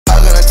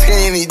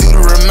She ain't even do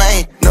to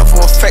remain. Know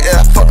for a fact that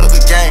I fucked up the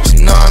game.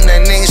 She know I'm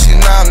that nigga, she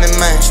know I'm that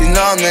man. She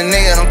know I'm that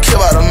nigga, don't care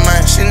about the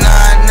man. She know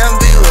I never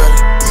be with her.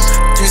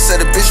 She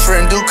said the bitch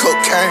friend do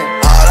cocaine.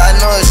 All I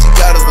know is she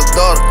got us a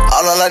daughter.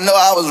 All I know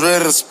I was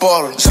ready to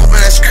spoil her. Jumpin'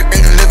 that script,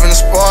 nigga, living in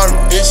Sparta.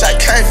 Bitch, I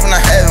came from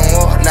the heaven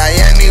war. Now you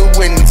ain't need a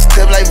witness,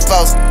 step like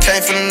boss. Came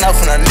from the north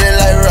and I live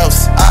like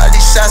Ross. All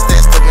these shots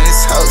stacked up in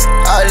this house.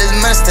 All this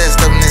money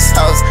stacked up in this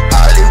house.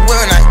 All these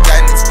women I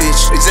got in this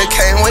bitch. We just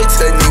can't wait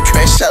till a nigga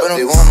crash out with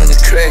them. They want me to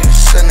crash,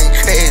 shut nigga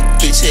crazy,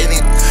 bitch, ain't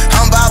it?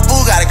 I'm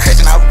Babu, got a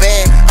crash in our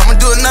bag. I'ma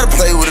do another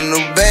play with a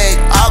new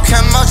bag. All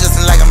come out just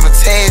like I'm a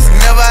test.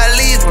 Whenever I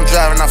leave, I'm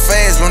driving out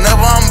fast.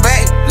 Whenever I'm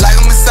back, like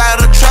I'm inside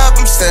of the trap,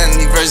 I'm selling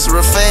these verses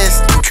real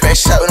fast. We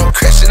crash out with them,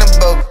 crash in the